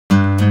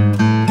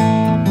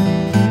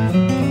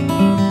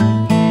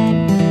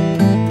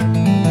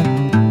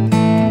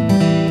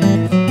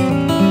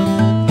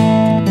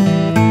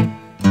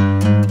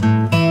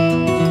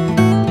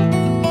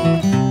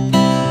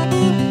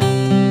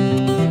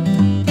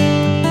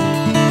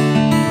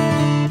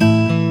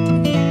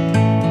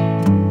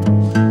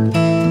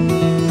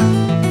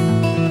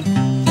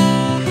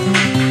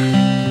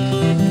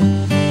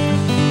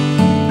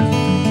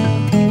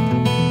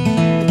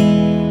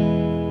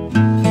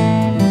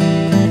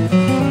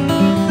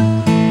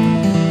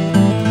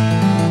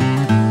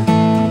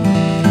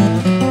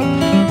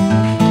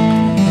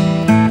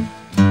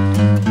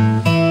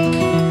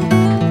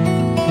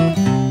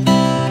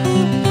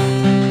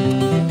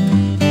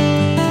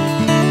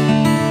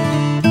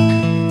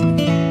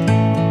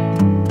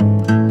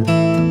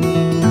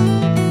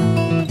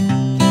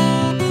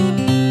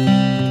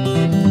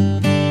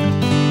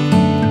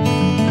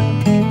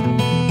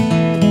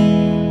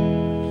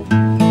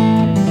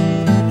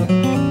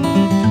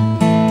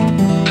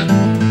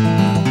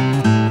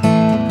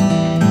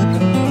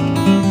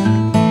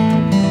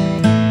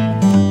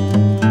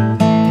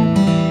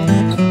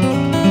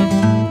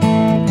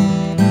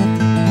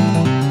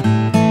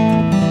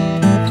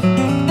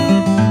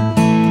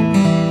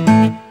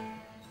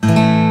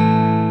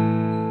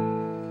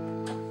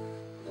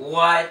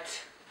What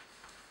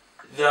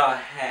the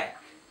heck?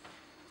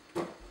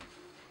 What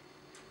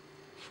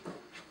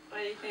do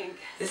you think?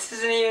 This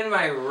isn't even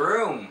my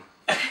room.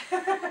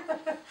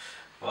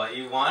 Well,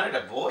 you wanted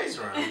a boy's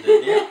room,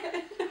 didn't you?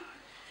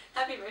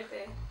 Happy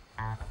birthday.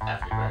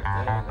 Happy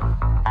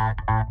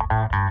birthday.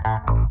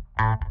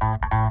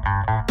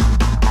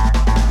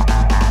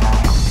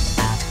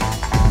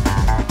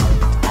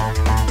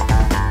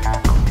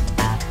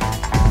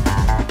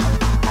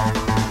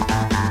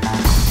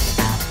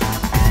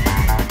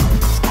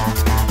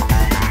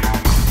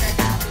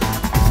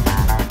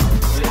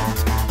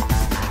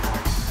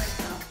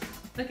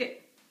 Look at.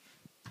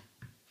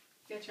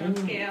 Get your own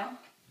scale.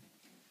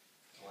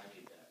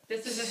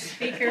 This is a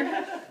speaker.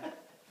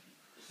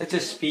 It's a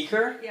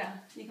speaker? Yeah,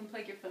 you can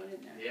plug your phone in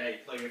there. Yeah, you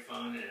plug your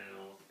phone in and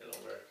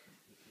it'll work.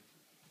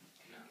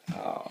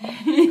 Oh.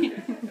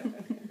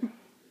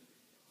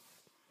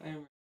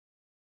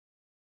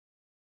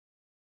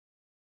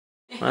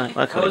 I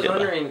was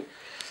wondering,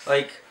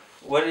 like,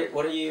 what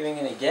are you even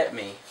gonna get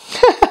me?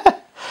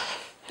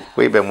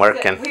 We've been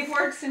working. We've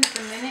worked since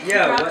the minute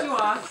Yeah, we dropped you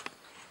off.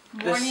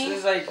 Morning. This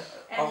is like a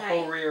and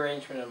whole night.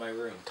 rearrangement of my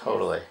room.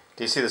 Totally.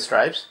 Do you see the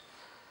stripes?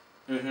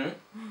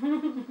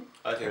 Mm-hmm.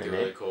 I think they're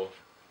really cool.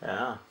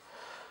 Yeah.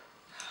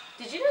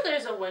 Did you know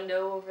there's a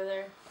window over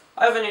there?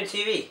 I have a new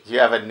TV. You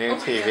have a new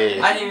TV.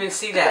 I didn't even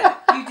see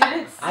that. You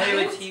didn't see I have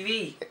a it?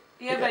 TV.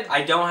 You have a,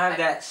 I don't have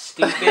that you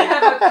stupid.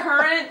 have a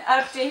current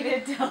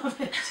updated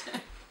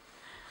television.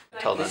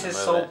 Told them This to is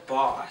move so it.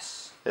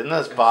 boss. Isn't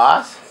this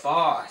boss?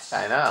 Boss.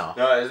 I know.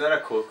 No, is that a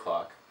cool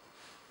clock?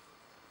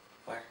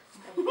 Where?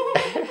 know,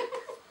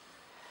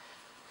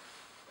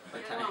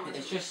 It's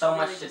it's just so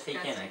much really to take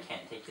in. I disgusting.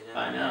 can't take it in.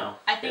 I know.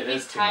 I think It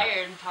he's is too much.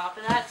 tired on top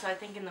of that, so I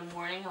think in the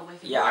morning he'll wake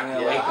up. Yeah, I'm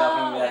gonna wake up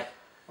and be like,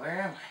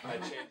 where am I? I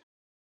changed.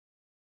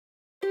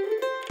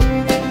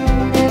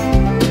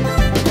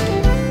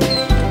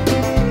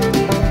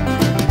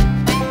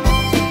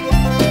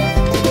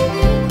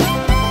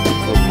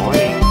 Good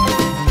morning.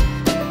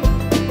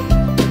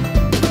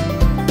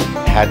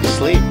 How'd you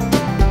sleep?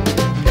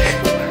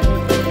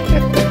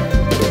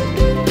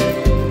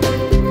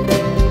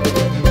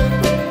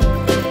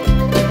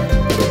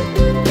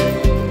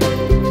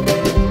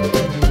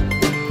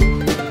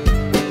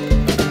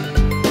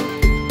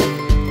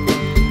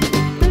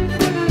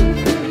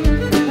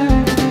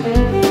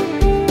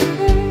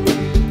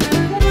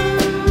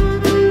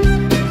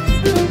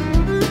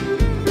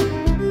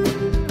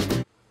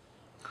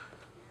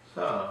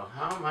 So,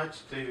 how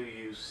much do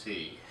you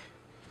see?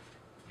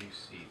 You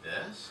see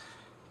this?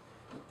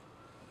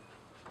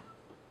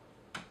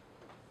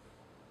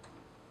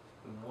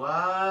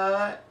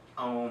 What?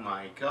 Oh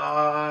my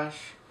gosh.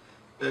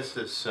 This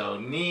is so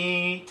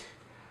neat.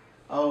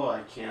 Oh,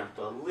 I can't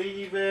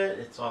believe it.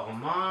 It's all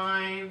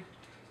mine.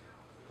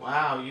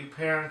 Wow, you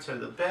parents are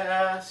the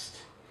best.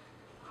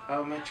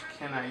 How much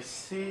can I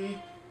see?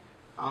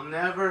 I'll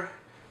never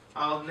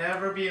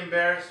be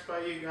embarrassed by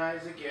you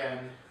guys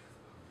again.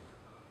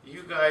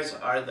 You guys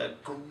are the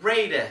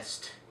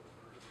greatest.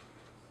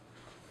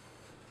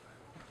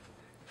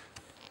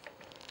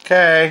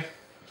 Okay.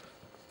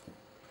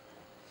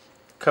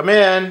 Come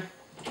in.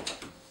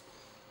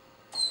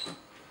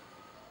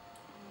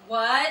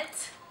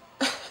 What?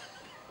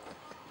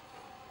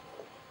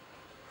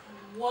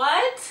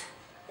 What?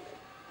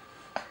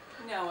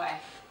 No way.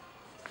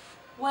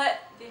 What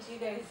did you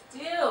guys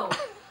do?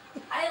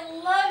 I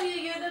love you.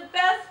 You're the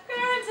best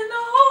parents in the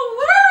whole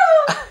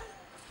world.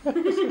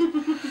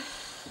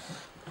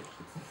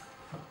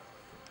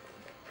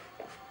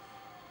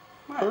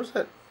 What was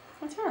it?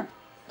 What's her?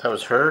 That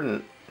was her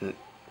and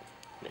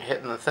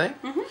hitting the thing?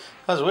 Mm-hmm.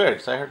 That was weird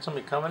because I heard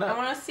somebody coming I up.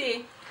 want to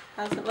see.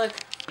 How's it look?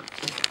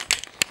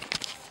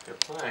 Good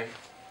play.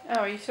 Oh,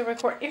 are you still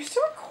recording? You're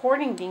still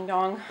recording, ding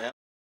dong. Yeah.